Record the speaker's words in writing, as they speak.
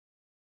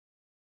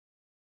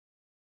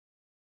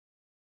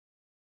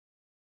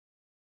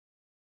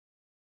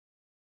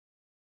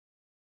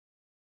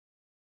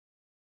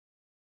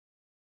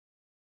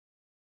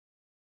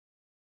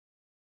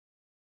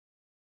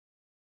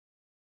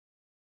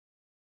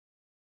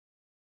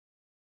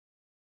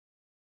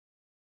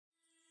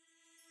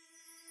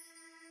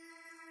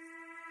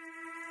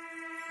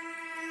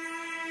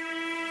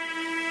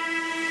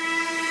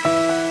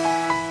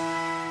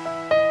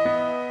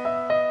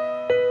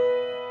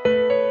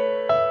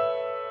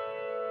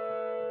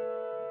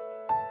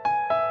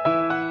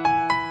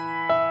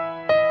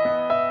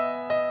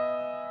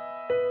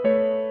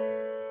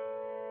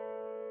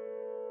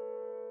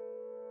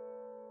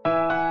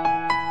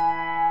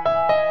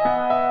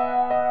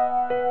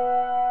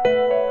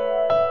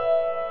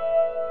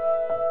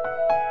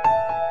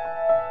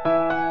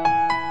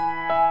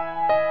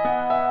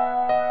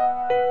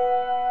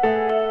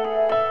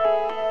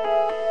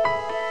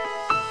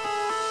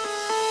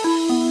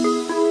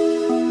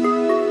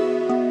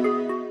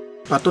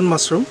Button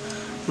mushroom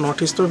north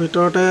ইষ্টৰ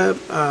ভিতৰতে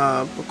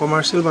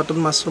commercial button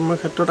মাছৰুমৰ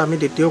ক্ষেত্ৰত আমি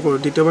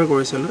দ্বিতীয়বাৰ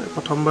কৰিছিলোঁ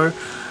প্ৰথমবাৰ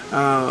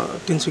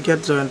তিনচুকীয়াত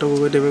জয়ন্ত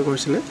গগৈদেৱে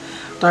কৰিছিলে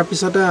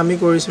তাৰপিছতে আমি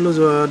কৰিছিলোঁ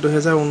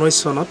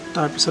 2019 চনত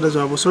তাৰপিছতে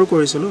যোৱা বছৰ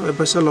কৰিছিলোঁ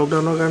এবছৰ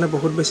লকডাউনৰ কাৰণে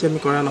বহুত বেছি আমি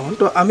কৰা নহ'ল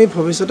তো আমি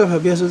ভৱিষ্যতে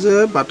ভাবি আছোঁ যে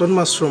বাটন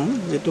মাছৰুম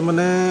যিটো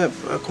মানে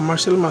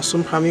কমাৰ্চিয়েল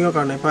মাছৰুম ফাৰ্মিঙৰ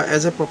কাৰণে বা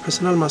এজ এ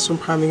প্ৰফেচনেল মাছৰুম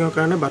ফাৰ্মিঙৰ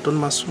কাৰণে বাটন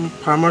মাছৰুম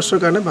ফাৰ্মাৰ্ছৰ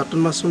কাৰণে বাটন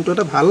মাছৰুমটো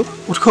এটা ভাল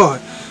উৎস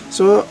হয় চ'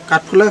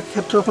 কাঠফুলা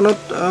ক্ষেত্ৰখনত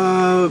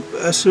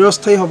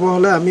চিৰস্থায়ী হ'ব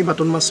হ'লে আমি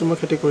বাটন মাছৰুমৰ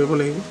খেতি কৰিব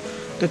লাগিব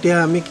তেতিয়া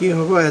আমি কি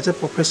হ'ব এজ এ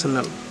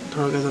প্ৰফেচনেল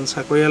ধৰক এজন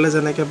চাকৰিয়ালে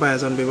যেনেকৈ বা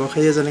এজন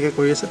ব্যৱসায়ীয়ে যেনেকৈ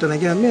কৰি আছে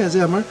তেনেকৈ আমি এজ এ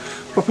আমাৰ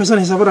প্ৰফেচন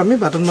হিচাপত আমি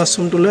বাটন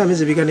মাছৰুমটো লৈ আমি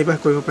জীৱিকা নিৰ্বাহ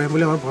কৰিব পাৰিম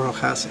বুলি আমাৰ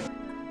ভৰসা আছে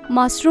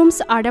Mushrooms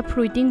are the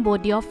fruiting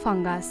body of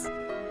fungus.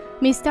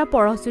 Mr.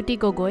 Poroshuti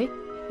Gogoi,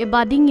 a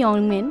budding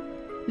young man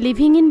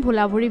living in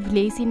Bhulavuri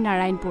village in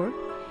Narayanpur,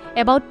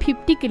 about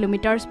 50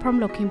 kilometers from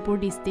Lakhimpur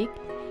district,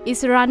 is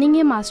running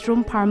a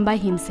mushroom farm by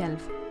himself.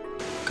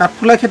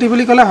 কাঠফুলা খেতি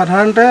বুলি ক'লে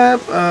সাধাৰণতে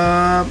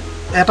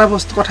এটা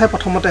বস্তু কথাই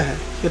প্ৰথমতে আহে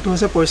সেইটো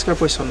হৈছে পৰিষ্কাৰ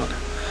পৰিচ্ছন্নতা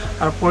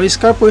আৰু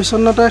পৰিষ্কাৰ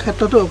পৰিচ্ছন্নতাৰ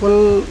ক্ষেত্ৰতো অকল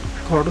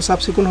ঘৰটো চাফ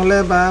চিকুণ হ'লে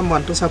বা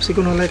মনটো চাফ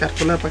চিকুণ হ'লে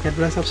কাঠফুলা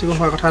পেকেটবিলাক চাফ চিকুণ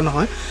হোৱাৰ কথা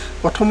নহয়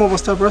প্ৰথম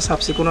অৱস্থাৰ পৰা চাফ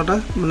চিকুণতা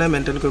মানে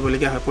মেইনটেইন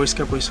কৰিবলগীয়া হয়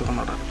পৰিষ্কাৰ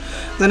পৰিচ্ছন্নতা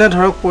যেনে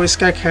ধৰক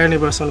পৰিষ্কাৰ খেৰ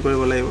নিৰ্বাচন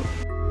কৰিব লাগিব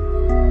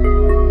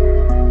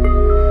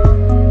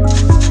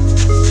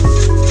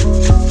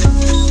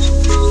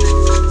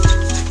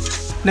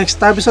নেক্সট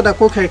তাৰপিছত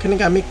আকৌ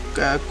খেৰখিনিক আমি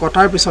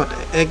কটাৰ পিছত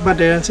 1 বা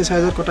 1.5 ইঞ্চি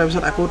সাইজত কটাৰ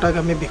পিছত আকৌ তাক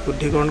আমি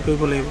বিশুদ্ধীকৰণ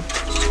কৰিব লাগিব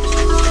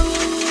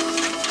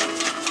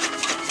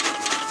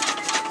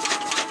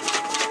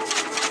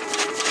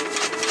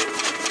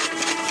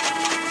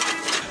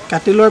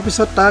কাটি লোৱাৰ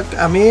পিছত তাক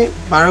আমি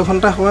 12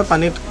 ঘণ্টা সময়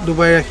পানীত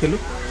ডুবাই ৰাখিলোঁ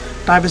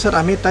তাৰপিছত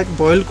আমি তাক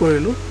বইল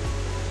কৰিলোঁ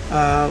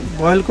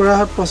বইল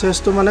কৰাৰ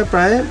প্ৰচেছটো মানে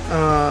প্ৰায়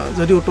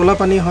যদি উতলা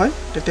পানী হয়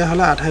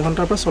তেতিয়াহ'লে আধা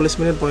ঘণ্টাৰ পৰা 40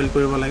 মিনিট বইল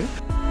কৰিব লাগে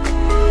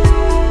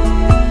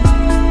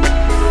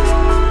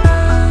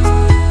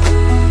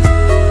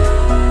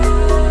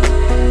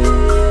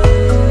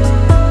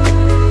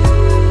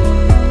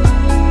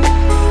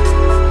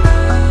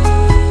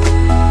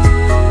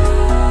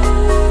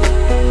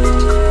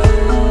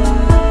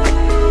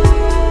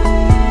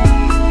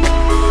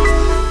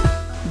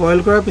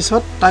বইল কৰাৰ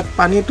পিছত তাক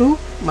পানীটো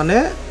মানে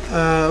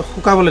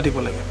শুকাবলৈ দিব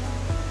লাগে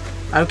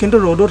আৰু কিন্তু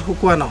ৰ'দত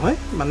শুকোৱা নহয়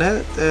মানে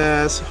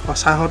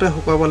ছাহতে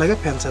শুকাব লাগে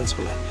ফেন চেন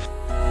চলাই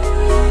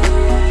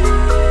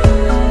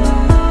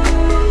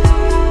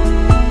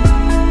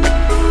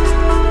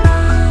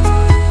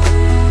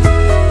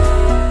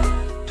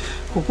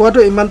শুকোৱাটো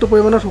ইমানটো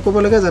পৰিমাণত শুকাব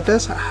লাগে যাতে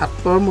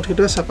হাতৰ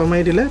মুঠিটোৱে চাপা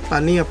মাৰি দিলে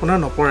পানী আপোনাৰ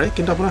নপৰে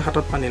কিন্তু আপোনাৰ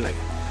হাতত পানী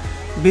লাগে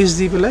বীজ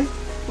দি পেলাই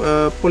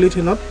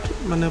পলিথিনত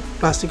মানে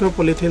প্লাষ্টিকৰ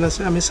পলিথিন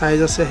আছে আমি সাইজ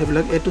আছে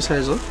হেবিলাক এটো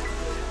সাইজৰ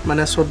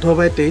মানে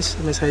 14/23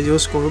 আমি সাইজ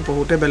ইউজ কৰো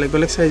বহুতে বেলেগ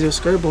বেলেগ সাইজ ইউজ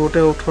কৰে বহুতে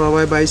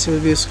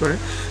 18/22 ইউজ কৰে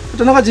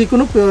তেনেকুৱা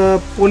যিকোনো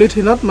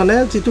পলিথিনত মানে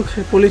যিটো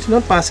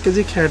পলিথিনত 5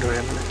 কেজি খেৰ ধৰে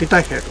মানে তিতা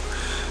খেৰটো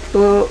তো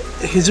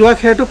হিজুৱা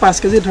খেৰটো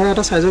 5 কেজি ধৰা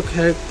এটা সাইজৰ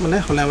খেৰ মানে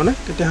হলে মানে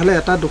তেতিয়া হলে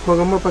এটা 200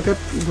 গ্ৰামৰ পেকেট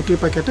গুটি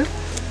পেকেটে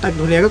তাক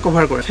ধুনিয়াকৈ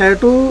কভাৰ কৰে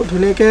খেৰটো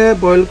ধুনিয়াকৈ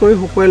বইল কৰি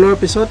শুকুৱাই লোৱাৰ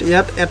পিছত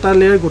ইয়াত এটা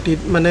লেয়াৰ গুটি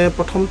মানে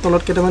প্ৰথম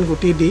তলত কেইটামান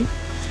গুটি দি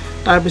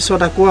তাৰ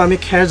পিছত আকৌ আমি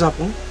খেৰ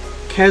জাপো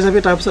খেৰ জাপি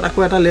তাৰ পিছত আকৌ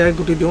এটা লেয়াৰ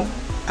গুটি দিওঁ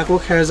আকৌ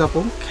খেৰ জাপো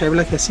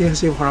খেৰবিলাক হেচি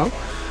হেচি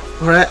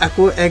ভৰাই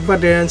আকৌ 1 বা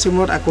 1.5 ইঞ্চি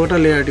মূৰত আকৌ এটা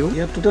লেয়াৰ দিওঁ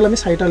ইয়াত টোটাল আমি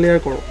 4টা লেয়াৰ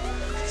কৰোঁ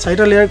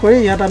 4টা লেয়াৰ কৰি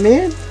ইয়াত আমি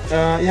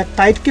ইয়াক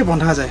টাইটকৈ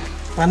বন্ধা যায়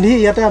বান্ধি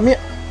ইয়াতে আমি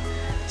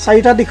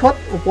 4টা দিশত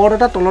ওপৰত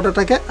এটা তলত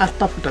এটাকৈ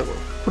 8টা ফুটা কৰোঁ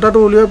ফুটাটো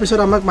উলিওৱাৰ পিছত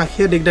আমাক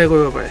মাখিয়ে দিগদাৰ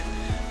কৰিব পাৰে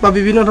বা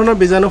বিভিন্ন ধৰণৰ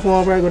বীজাণু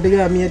সোমাব পাৰে গতিকে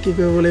আমি ইয়াত কি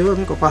কৰিব লাগিব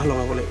আমি কপাহ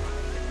লগাব লাগিব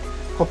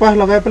কপাহ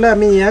লগাই পেলাই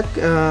আমি ইয়াক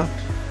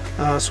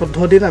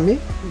 14 দিন আমি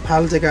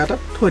ভাল জেগা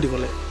এটাত থৈ দিব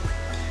লাগে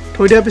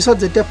থৈ দিয়াৰ পিছত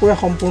যেতিয়া পুৰা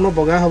সম্পূৰ্ণ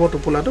বগা হ'ব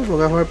টোপোলাটো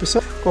বগা হোৱাৰ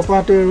পিছত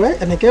কপাহটো এৰুৱাই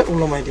এনেকৈ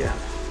ওলমাই দিয়া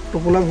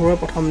টোপোলা ভৰোৱা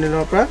প্ৰথম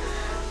দিনৰ পৰা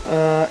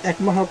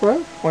 1 মাহৰ পৰা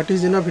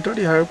 35 দিনৰ ভিতৰত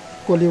ইয়াৰ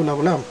কলি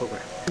ওলাবলৈ আৰম্ভ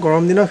কৰে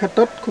গৰম দিনৰ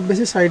ক্ষেত্ৰত খুব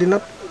বেছি 4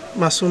 দিনত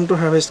মাছৰুমটো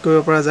হাৰভেষ্ট কৰিব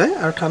পৰা যায়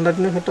আৰু ঠাণ্ডা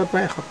দিনৰ ক্ষেত্ৰত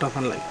প্ৰায়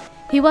এসপ্তাহমান লাগে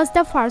He was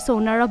the first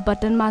owner of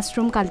button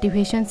mushroom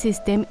cultivation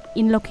system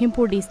in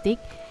Lakhimpur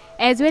district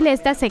as well as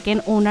the second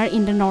owner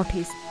in the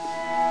northeast.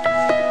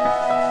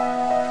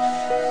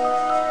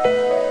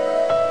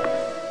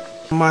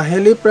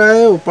 মাহেলি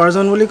প্ৰায়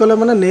উপাৰ্জন বুলি ক'লে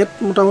মানে নেট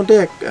মোটামুটি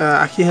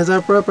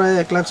 80,000 পৰা প্ৰায়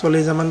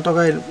 1,40,000 মান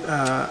টকা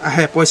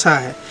আহে পইচা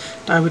আহে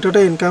তাৰ ভিতৰতে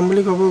ইনকাম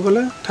বুলি ক'ব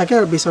গ'লে থাকে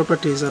আৰু 20 পৰা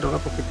 30,000 টকা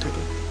প্ৰফিট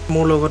থাকে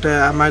মোৰ লগতে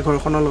আমাৰ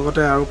ঘৰখনৰ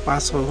লগতে আৰু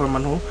 5-6 ঘৰ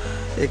মানুহ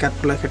এই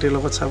কাঠফুলা খেতিৰ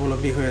লগত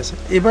স্বাৱলম্বী হৈ আছে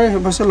এইবাৰ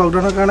অৱশ্যে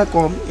লকডাউনৰ কাৰণে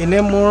কম এনে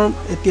মোৰ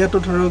এতিয়াতো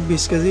ধৰক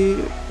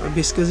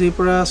 20 কেজিৰ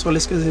পৰা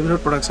 40 কেজিৰ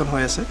ভিতৰত প্ৰডাকশ্যন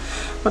হৈ আছে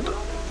বাট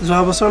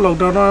যোৱা বছৰ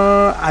লকডাউনৰ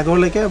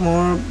আগলৈকে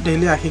মোৰ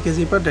ডেইলি 80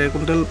 কেজিৰ পৰা 1.5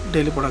 কুইণ্টেল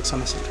ডেইলি প্ৰডাকশ্যন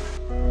আছিল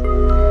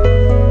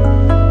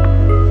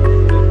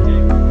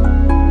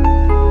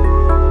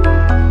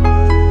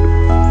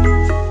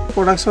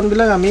প্ৰডাকশ্যন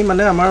বিলাক আমি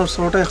মানে আমাৰ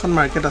ওচৰতে এখন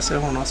মাৰ্কেট আছে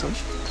অৰুণাচল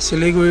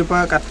শিলিগুৰিৰ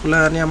পৰা কাঠফুলা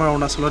আনি আমাৰ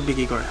অৰুণাচলত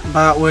বিক্ৰী কৰে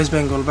বা ৱেষ্ট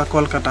বেংগল বা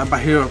কলকাতা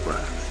বাহিৰৰ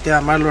পৰা এতিয়া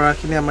আমাৰ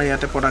ল'ৰাখিনি আমাৰ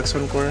ইয়াতে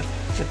প্ৰডাকশ্যন কৰে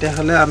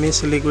তেতিয়াহ'লে আমি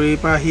শিলিগুৰিৰ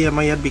পৰা আহি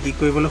আমাৰ ইয়াত বিক্ৰী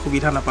কৰিবলৈ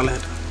সুবিধা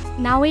নাপালেহেঁতেন।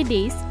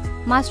 Nowadays,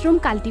 mushroom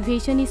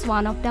cultivation is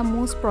one of the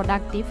most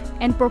productive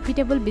and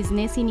profitable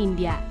business in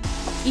India.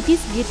 It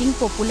is getting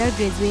popular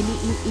gradually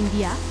in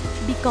India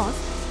because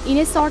in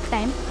a short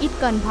time it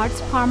converts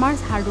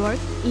farmers' hard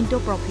work into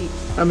profit.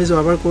 আমি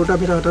যোৱাবাৰ কৰোঁতে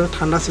আমি তাতে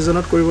ঠাণ্ডা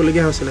ছিজনত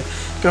কৰিবলগীয়া হৈছিলে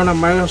কাৰণ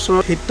আমাৰ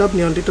ওচৰত শীততাপ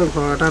নিয়ন্ত্ৰিত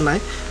ঘৰ এটা নাই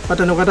বা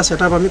তেনেকুৱা এটা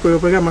ছেটআপ আমি কৰিব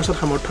পৰাকৈ আমাৰ ওচৰত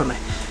সামৰ্থ্য নাই।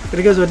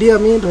 গতিকে যদি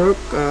আমি ধৰক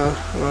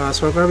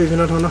চৰকাৰৰ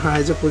বিভিন্ন ধৰণৰ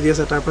সাহায্য পুঁজি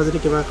আছে তাৰ পৰা যদি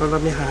কিবা কাৰণত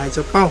আমি সাহায্য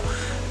পাওঁ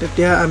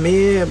তেতিয়া আমি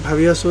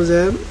ভাবি আছোঁ যে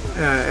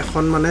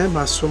এখন মানে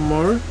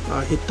মাছৰুমৰ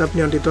শীততাপ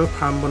নিয়ন্ত্ৰিত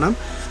ফাৰ্ম বনাম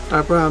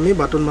তাৰ পৰা আমি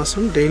বাটন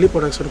মাছৰুম ডেইলি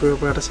প্ৰডাকশ্যন কৰিব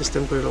পৰা এটা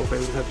চিষ্টেম কৰি ল'ব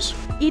পাৰিম বুলি ভাবিছোঁ।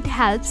 It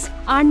helps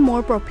earn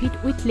more profit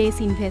with less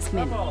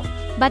investment.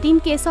 But in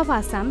case of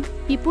Assam,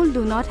 people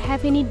do not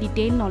have any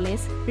detailed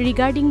knowledge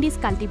regarding this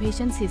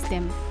cultivation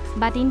system.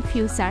 But in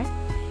future,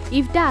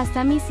 if the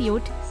Assamese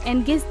youth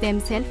engage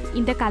themselves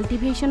in the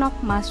cultivation of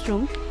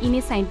mushroom in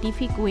a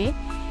scientific way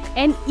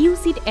and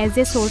use it as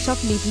a source of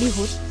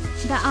livelihood,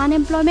 the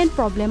unemployment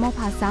problem of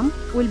Assam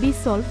will be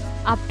solved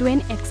up to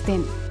an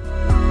extent.